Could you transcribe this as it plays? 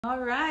All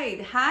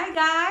right, hi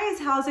guys,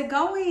 how's it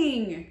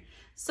going?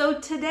 So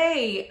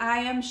today I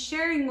am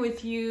sharing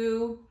with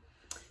you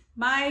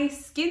my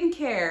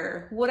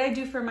skincare, what I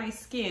do for my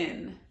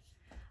skin.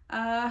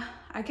 I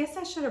guess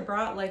I should have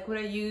brought like what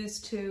I use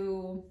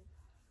to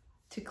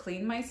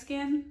clean my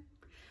skin,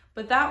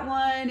 but that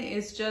one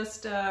is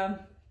just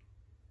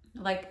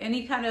like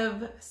any kind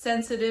of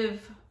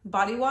sensitive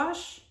body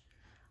wash.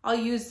 I'll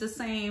use the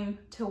same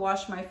to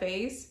wash my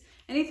face,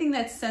 anything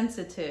that's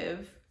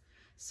sensitive.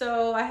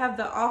 So I have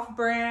the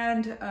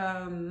off-brand,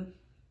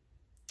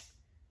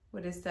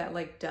 what is that,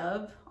 like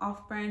Dove,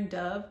 off-brand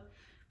Dove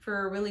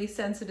for really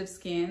sensitive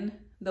skin.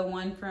 The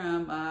one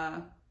from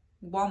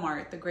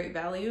Walmart, the Great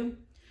Value.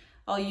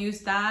 I'll use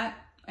that,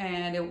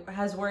 and it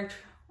has worked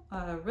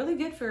really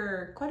good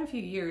for quite a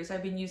few years.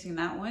 I've been using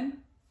that one.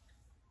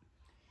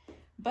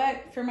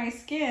 But for my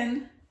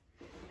skin,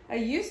 I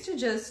used to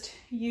just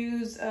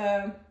use,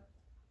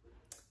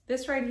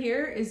 this right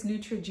here is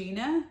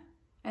Neutrogena.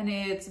 And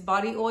it's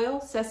body oil,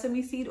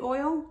 sesame seed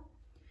oil.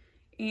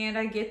 And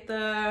I get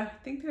the,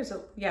 I think there's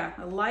a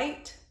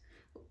light,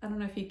 I don't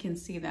know if you can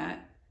see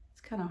that.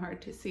 It's kind of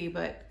hard to see,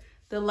 but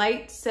the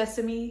light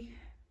sesame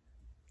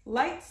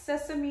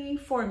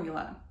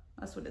formula.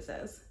 That's what it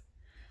says.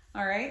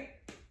 All right.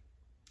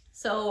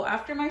 So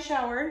after my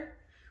shower,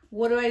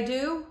 what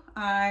do?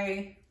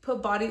 I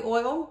put body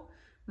oil,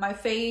 my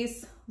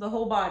face, the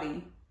whole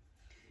body.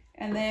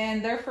 And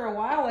then there for a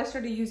while, I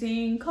started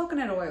using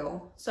coconut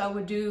oil. So I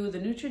would do the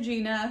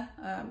Neutrogena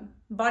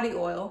body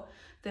oil.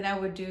 Then I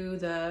would do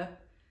the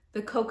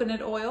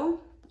coconut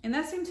oil. And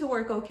that seemed to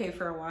work okay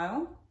for a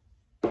while,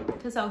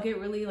 because I'll get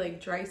really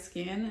like dry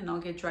skin and I'll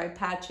get dry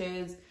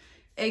patches,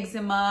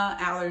 eczema,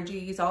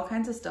 allergies, all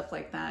kinds of stuff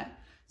like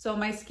that. So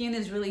my skin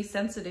is really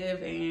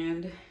sensitive,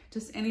 and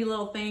just any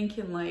little thing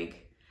can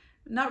like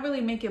not really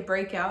make it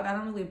break out. I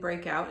don't really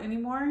break out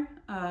anymore.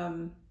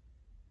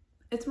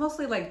 It's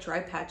mostly like dry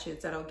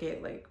patches that I'll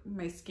get, like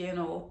my skin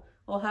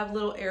will have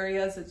little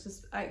areas. It's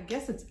just, I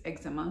guess it's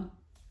eczema.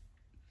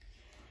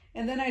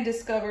 And then I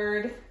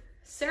discovered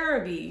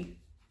CeraVe.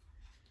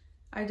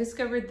 I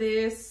discovered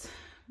this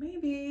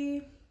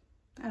maybe,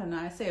 I don't know,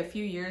 I say a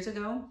few years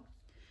ago.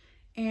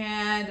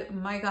 And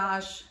my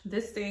gosh,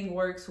 this thing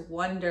works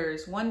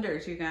wonders,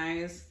 you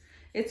guys.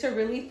 It's a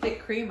really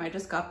thick cream. I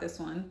just got this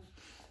one.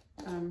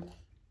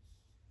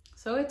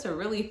 So it's a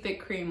really thick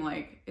cream,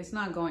 like it's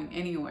not going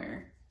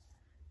anywhere.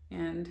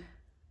 And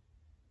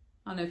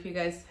I don't know if you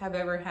guys have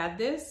ever had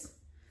this,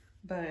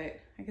 but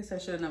I guess I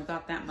shouldn't have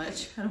got that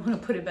much. I don't want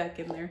to put it back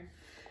in there.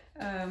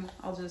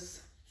 I'll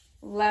just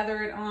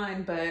lather it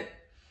on. But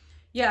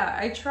yeah,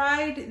 I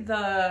tried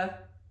the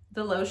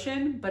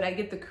lotion, but I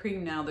get the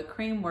cream now. The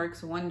cream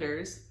works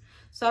wonders.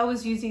 So I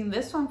was using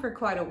this one for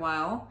quite a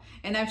while,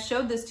 and I've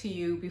showed this to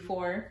you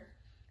before,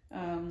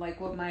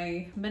 like what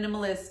my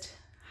minimalist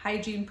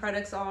hygiene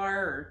products are,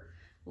 or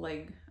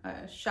like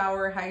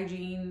shower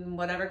hygiene,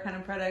 whatever kind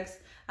of products.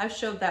 I've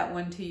showed that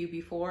one to you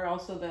before.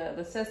 Also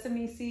the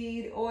sesame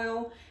seed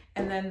oil,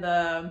 and then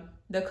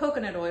the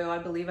coconut oil. I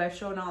believe I've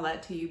shown all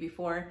that to you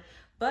before.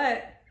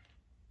 But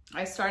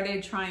I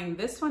started trying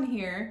this one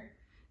here.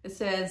 It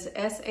says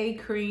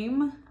SA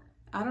cream.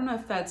 I don't know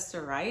if that's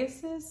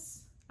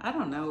psoriasis. I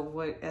don't know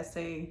what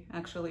SA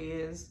actually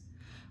is,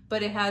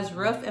 but it has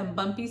rough and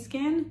bumpy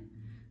skin.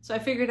 So I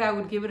figured I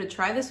would give it a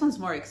try. This one's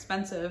more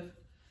expensive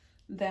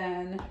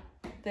than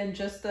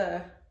just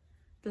the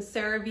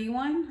CeraVe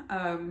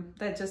one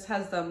that just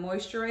has the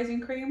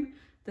moisturizing cream.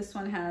 This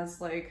one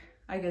has, like,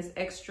 I guess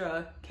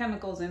extra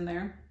chemicals in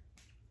there.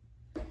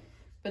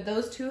 But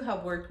those two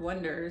have worked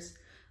wonders.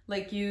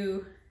 Like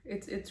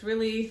it's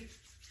really,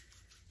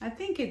 I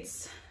think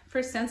it's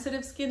for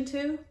sensitive skin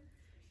too.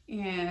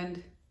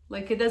 And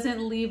like it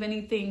doesn't leave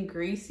anything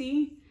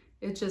greasy.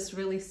 It's just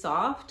really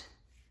soft.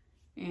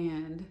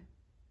 And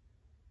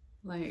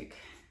like,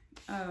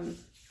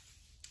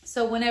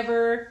 so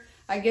whenever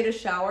I get a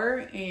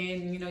shower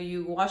and, you know,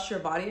 you wash your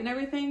body and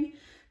everything,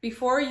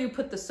 before you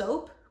put the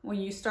soap, when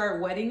you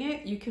start wetting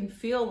it, you can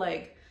feel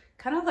like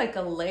kind of like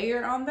a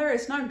layer on there.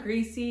 It's not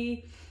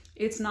greasy.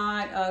 It's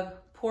not a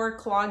pore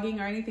clogging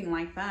or anything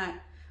like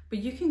that, but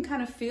you can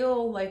kind of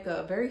feel like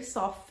a very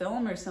soft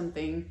film or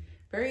something.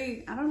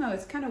 Very, I don't know,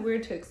 it's kind of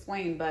weird to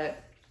explain,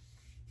 but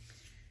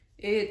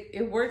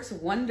it works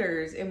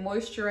wonders. It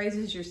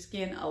moisturizes your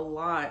skin a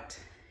lot.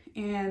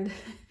 And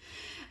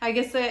I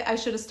guess that I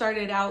should have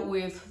started out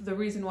with the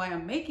reason why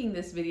I'm making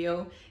this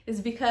video is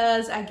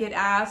because I get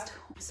asked,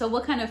 so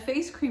what kind of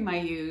face cream I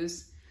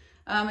use,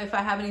 if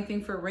I have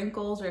anything for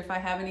wrinkles, or if I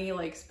have any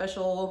like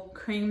special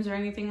creams or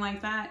anything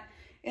like that.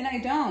 And I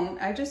don't.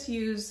 I just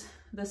use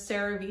the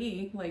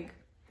CeraVe, like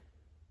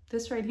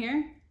this right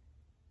here.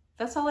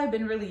 That's all I've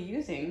been really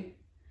using.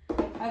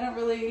 I don't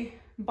really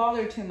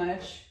bother too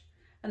much.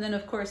 And then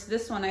of course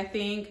this one, I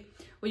think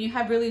when you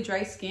have really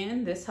dry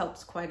skin, this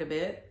helps quite a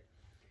bit.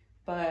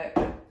 But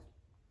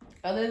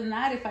other than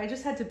that, if I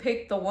just had to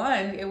pick the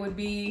one, it would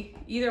be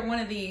either one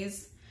of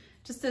these,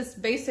 just this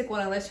basic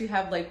one, unless you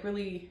have like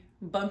really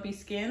bumpy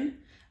skin.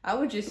 I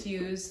would just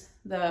use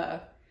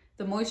the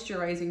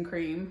moisturizing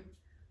cream,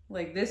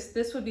 Like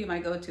this would be my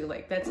go-to.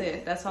 Like that's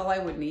it. That's all I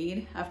would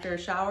need after a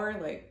shower,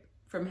 like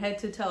from head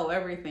to toe,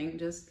 everything.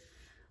 Just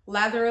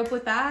lather up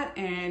with that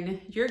and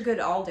you're good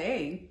all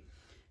day.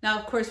 Now,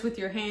 of course, with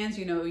your hands,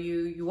 you know,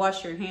 you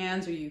wash your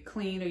hands or you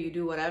clean or you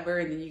do whatever,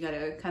 and then you got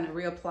to kind of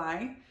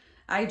reapply.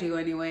 I do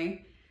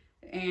anyway.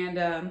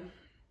 And,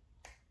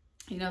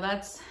 you know,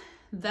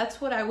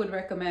 that's what I would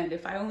recommend.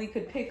 If I only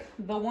could pick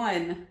the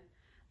one,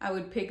 I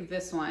would pick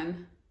this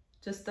one.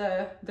 Just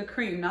the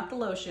cream, not the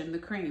lotion, the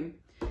cream.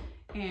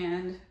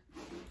 And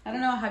I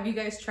don't know, have you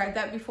guys tried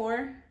that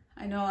before?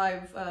 I know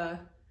I've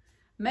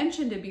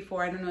mentioned it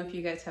before. I don't know if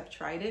you guys have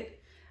tried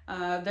it.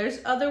 There's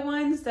other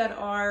ones that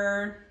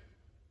are,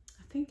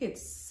 I think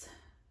it's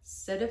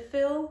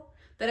Cetaphil,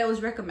 that I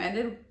was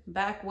recommended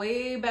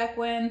way back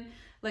when,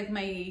 like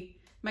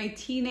my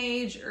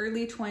teenage,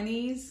 early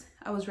 20s.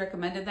 I was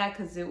recommended that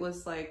because it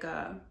was like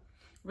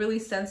really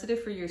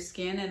sensitive for your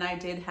skin, and I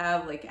did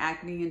have like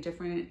acne and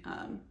different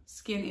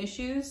skin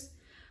issues,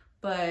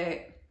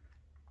 but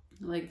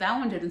like that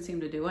one didn't seem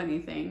to do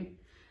anything.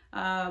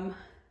 I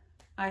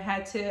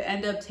had to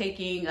end up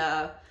taking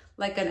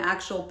like an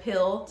actual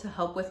pill to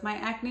help with my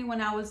acne when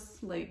I was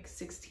like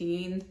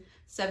 16,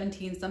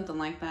 17, something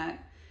like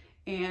that.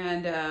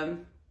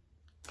 And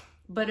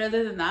but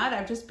other than that,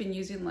 I've just been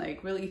using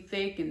like really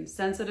thick and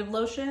sensitive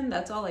lotion.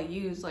 That's all I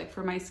use. Like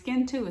for my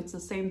skin too, it's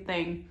the same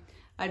thing.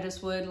 I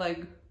just would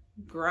like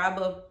grab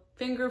a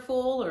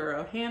fingerful or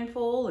a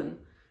handful and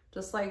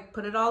just like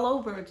put it all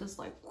over. Just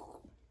like,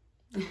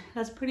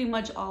 that's pretty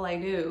much all I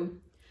do.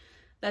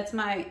 That's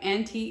my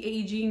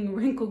anti-aging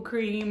wrinkle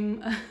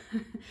cream,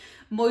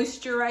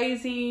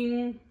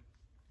 moisturizing,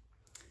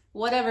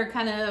 whatever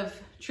kind of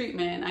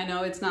treatment. I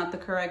know it's not the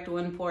correct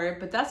one for it,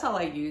 but that's all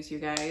I use, you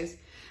guys.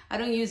 I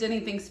don't use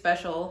anything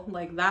special.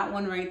 Like that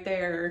one right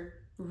there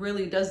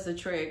really does the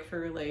trick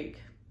for like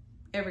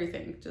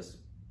everything. Just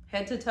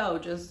head to toe,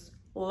 just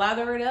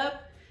lather it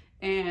up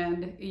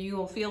and you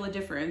will feel the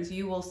difference.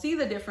 You will see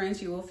the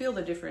difference, you will feel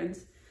the difference.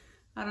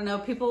 I don't know,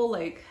 people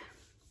like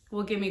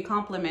will give me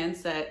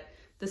compliments that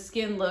the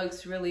skin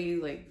looks really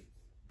like,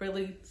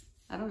 really,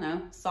 I don't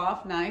know,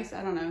 soft, nice,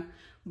 I don't know.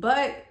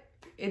 But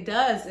it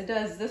does.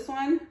 This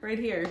one right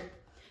here.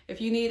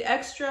 If you need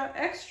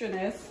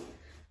extraness,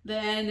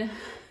 then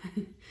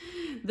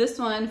this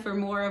one for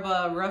more of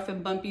a rough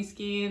and bumpy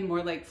skin,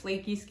 more like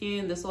flaky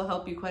skin, this will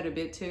help you quite a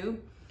bit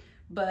too.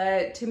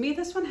 But to me,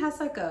 this one has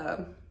like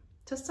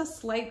just a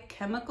slight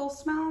chemical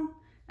smell,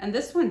 and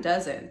this one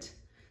doesn't.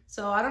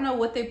 So I don't know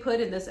what they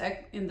put in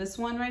this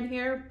one right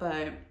here,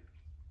 but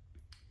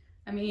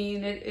I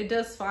mean, it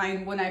does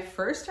fine. When I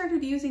first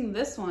started using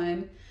this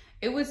one,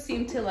 it would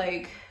seem to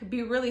like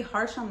be really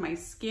harsh on my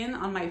skin,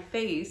 on my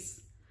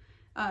face.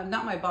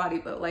 Not my body,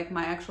 but like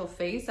my actual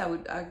face.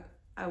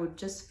 I would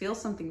just feel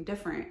something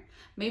different.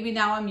 Maybe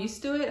now I'm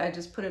used to it. I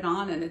just put it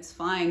on and it's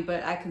fine,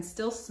 but I can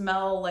still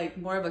smell like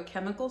more of a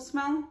chemical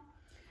smell.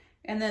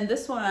 And then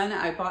this one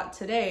I bought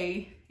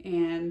today,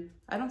 and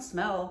I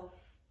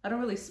don't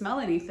really smell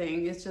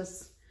anything. It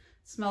just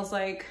smells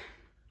like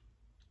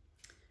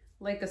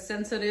a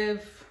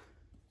sensitive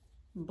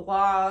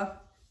blah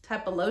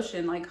type of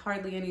lotion, like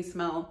hardly any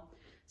smell.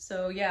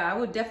 So yeah, I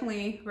would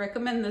definitely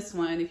recommend this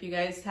one if you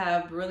guys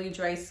have really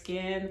dry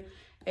skin,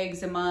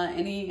 eczema,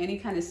 any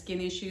kind of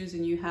skin issues,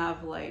 and you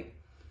have like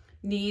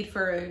need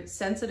for a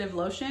sensitive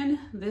lotion.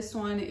 This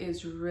one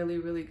is really,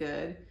 really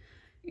good.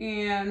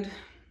 And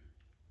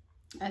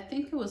I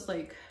think it was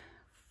like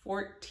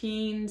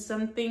 14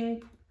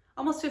 something,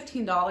 almost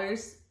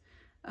 $15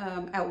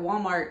 at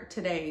Walmart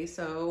today.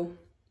 So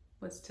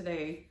what's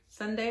today?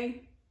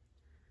 Sunday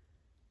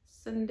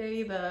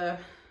the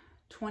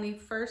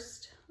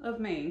 21st of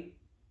May.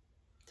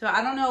 So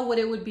I don't know what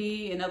it would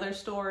be in other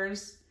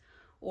stores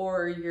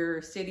or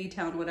your city,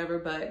 town, whatever,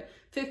 but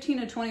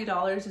 $15 to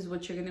 $20 is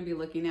what you're gonna be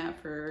looking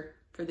at for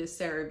this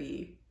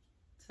CeraVe.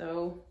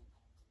 So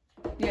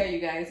yeah, you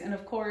guys. And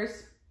of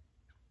course,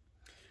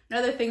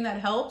 another thing that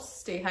helps,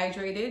 stay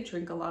hydrated,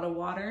 drink a lot of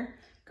water.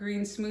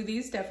 Green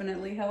smoothies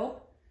definitely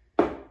help.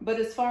 But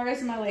as far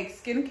as my like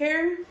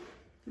skincare,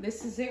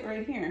 this is it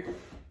right here.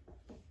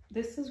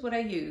 This is what I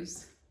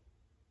use.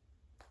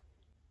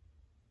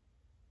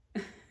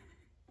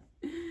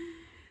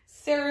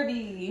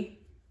 CeraVe.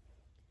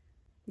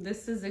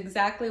 This is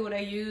exactly what I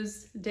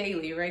use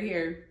daily right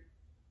here.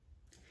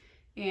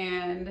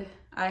 And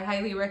I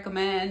highly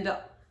recommend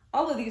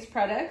all of these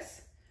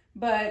products.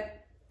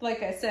 But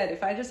like I said,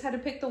 if I just had to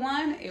pick the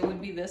one, it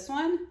would be this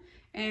one.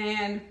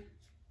 And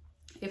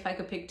if I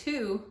could pick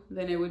two,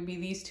 then it would be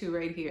these two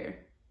right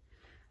here.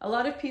 A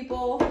lot of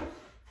people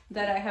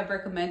that I have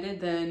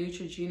recommended the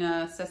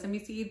Neutrogena sesame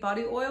seed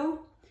body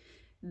oil,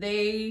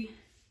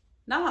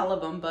 not all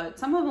of them, but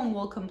some of them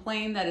will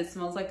complain that it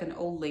smells like an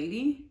old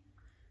lady,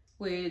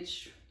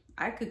 which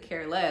I could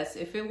care less.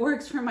 If it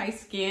works for my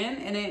skin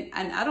and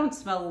I don't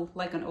smell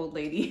like an old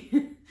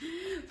lady,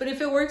 but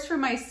if it works for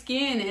my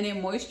skin and it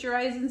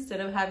moisturizes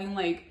instead of having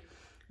like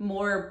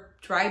more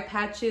dry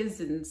patches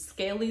and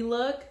scaly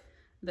look,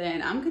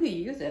 then I'm gonna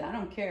use it. I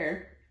don't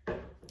care.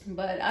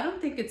 But I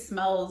don't think it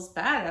smells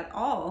bad at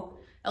all.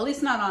 At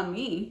least not on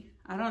me.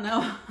 I don't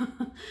know.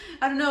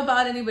 I don't know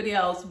about anybody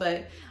else,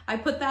 but I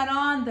put that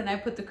on, then I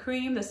put the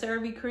cream, the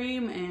CeraVe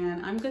cream,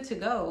 and I'm good to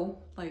go.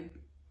 Like,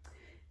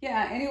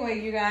 yeah, anyway,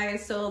 you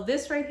guys, so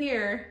this right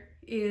here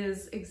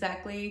is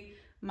exactly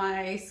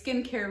my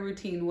skincare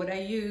routine, what I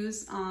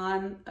use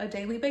on a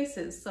daily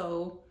basis.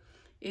 So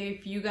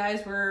if you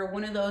guys were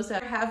one of those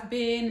that have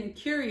been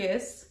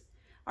curious,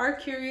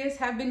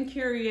 have been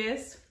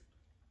curious,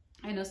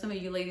 I know some of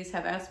you ladies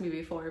have asked me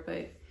before,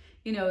 but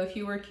you know, if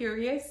you were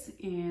curious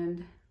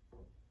and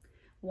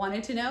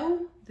wanted to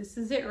know, this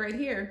is it right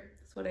here.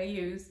 That's what I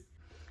use.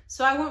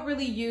 So I won't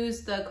really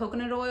use the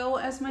coconut oil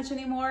as much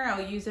anymore.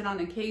 I'll use it on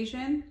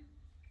occasion.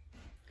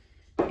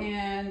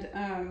 And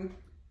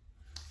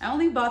I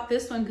only bought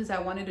this one because I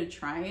wanted to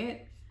try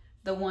it.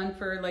 The one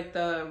for like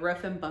the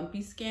rough and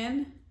bumpy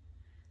skin.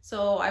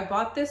 So I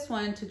bought this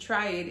one to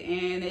try it,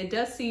 and it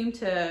does seem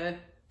to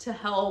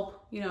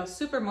help, you know,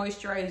 super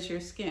moisturize your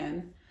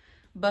skin.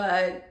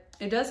 But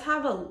it does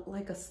have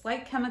like a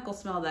slight chemical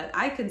smell that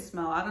I can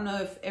smell. I don't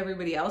know if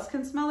everybody else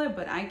can smell it,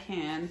 but I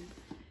can.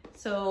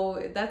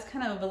 So that's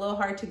kind of a little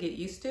hard to get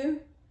used to.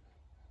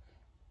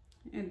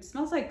 It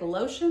smells like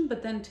lotion,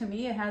 but then to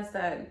me it has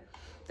that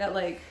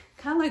like,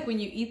 kind of like when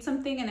you eat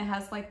something and it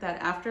has like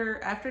that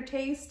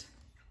aftertaste.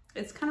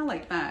 It's kind of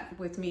like that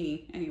with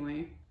me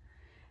anyway.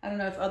 I don't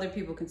know if other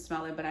people can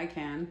smell it, but I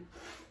can.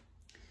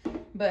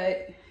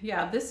 But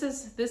yeah, this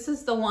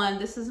is the one.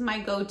 This is my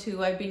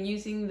go-to. I've been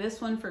using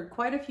this one for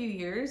quite a few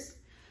years.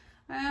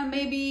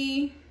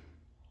 Maybe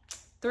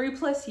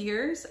 3+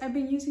 years I've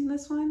been using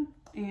this one,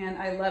 and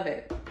I love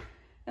it.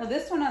 Now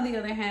this one, on the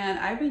other hand,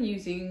 I've been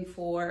using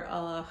for,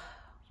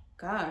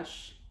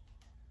 gosh,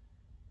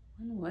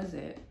 when was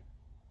it?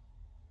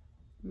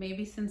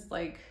 Maybe since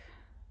like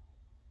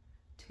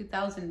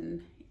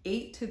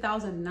 2008,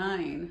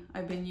 2009,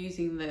 I've been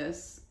using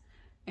this,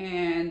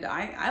 and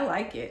I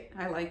like it.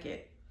 I like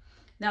it.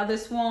 Now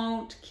this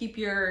won't keep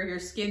your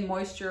skin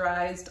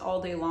moisturized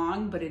all day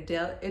long, but it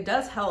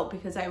does help,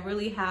 because I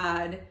really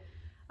had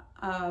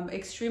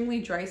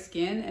extremely dry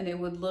skin, and it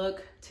would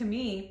look, to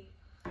me,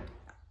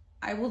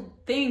 I would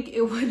think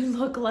it would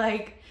look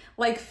like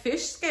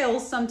fish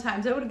scales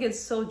sometimes. It would get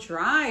so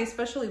dry,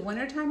 especially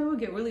wintertime, it would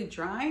get really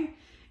dry,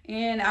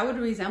 and I would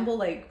resemble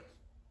like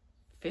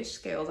fish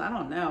scales. I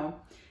don't know.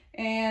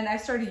 And I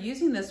started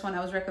using this one. I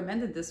was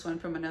recommended this one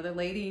from another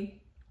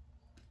lady,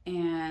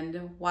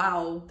 and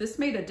wow, this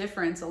made a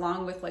difference,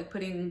 along with like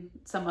putting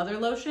some other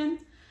lotion.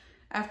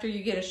 After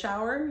you get a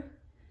shower,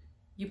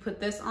 you put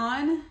this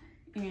on,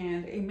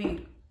 and it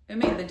made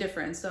the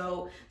difference.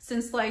 So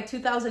since like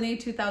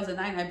 2008,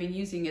 2009, I've been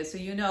using it. So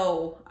you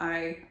know,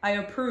 I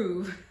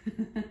approve.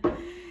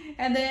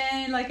 And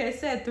then, like I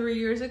said, 3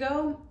 years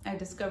ago, I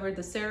discovered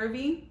the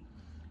CeraVe,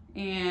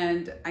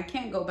 and I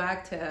can't go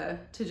back to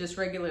just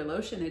regular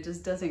lotion. It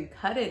just doesn't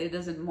cut it. It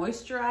doesn't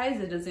moisturize.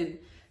 It doesn't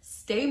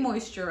stay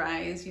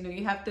moisturized. You know,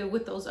 you have to,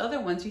 with those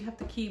other ones, you have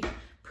to keep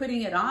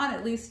putting it on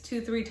at least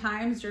 2-3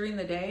 times during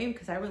the day,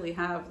 because I really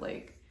have,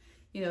 like,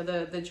 you know,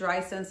 the dry,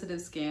 sensitive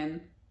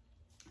skin.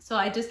 So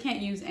I just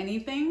can't use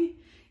anything.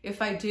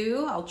 If I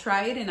do, I'll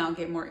try it and I'll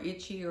get more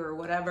itchy or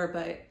whatever.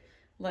 But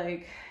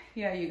like,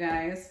 yeah, you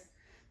guys.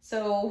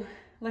 So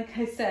like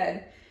I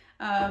said,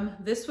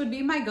 this would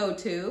be my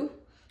go-to.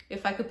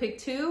 If I could pick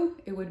two,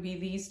 it would be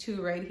these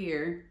two right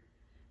here.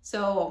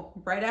 So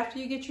right after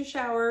you get your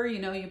shower, you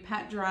know, you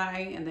pat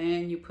dry, and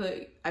then you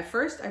put, I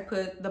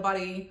put the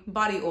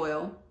body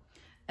oil,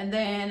 and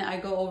then I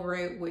go over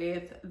it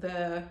with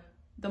the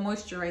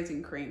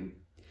moisturizing cream.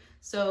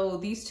 So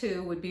these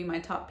two would be my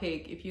top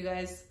pick. If you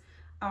guys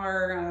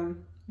are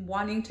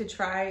wanting to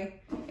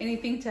try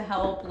anything to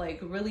help like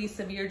really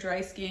severe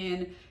dry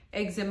skin,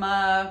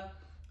 eczema,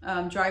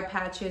 dry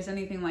patches,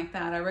 anything like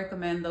that, I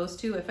recommend those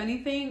two. If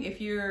anything, if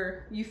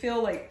you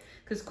feel like,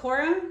 because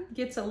Cora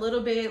gets a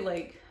little bit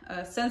like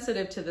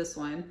sensitive to this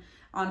one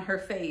on her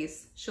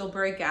face, she'll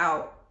break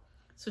out,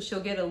 so she'll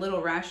get a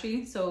little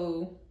rashy.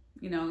 So,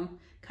 you know,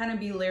 kind of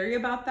be leery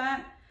about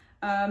that.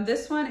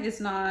 This one is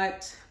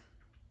not,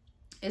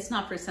 it's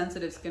not for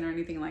sensitive skin or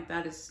anything like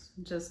that. It's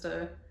just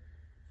a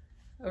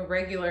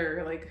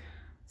regular like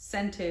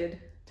scented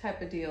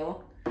type of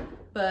deal.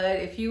 But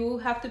if you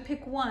have to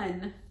pick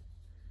one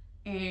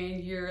and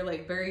you're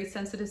like very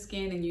sensitive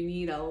skin and you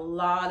need a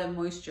lot of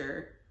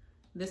moisture,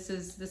 this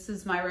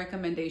is my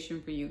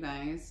recommendation for you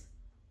guys,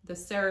 the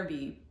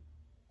CeraVe.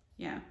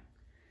 Yeah.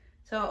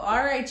 So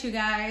all right, you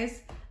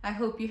guys, I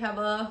hope you have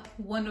a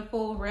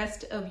wonderful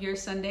rest of your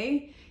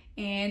Sunday,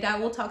 and I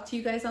will talk to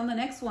you guys on the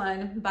next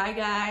one. Bye,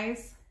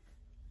 guys.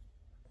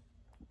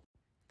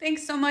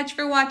 Thanks so much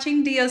for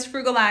watching Dia's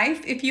Frugal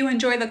Life. If you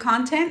enjoy the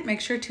content,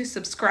 make sure to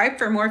subscribe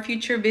for more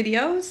future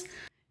videos.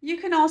 You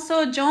can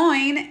also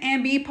join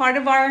and be part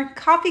of our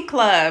coffee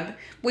club.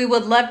 We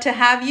would love to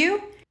have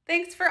you.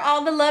 Thanks for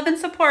all the love and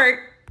support.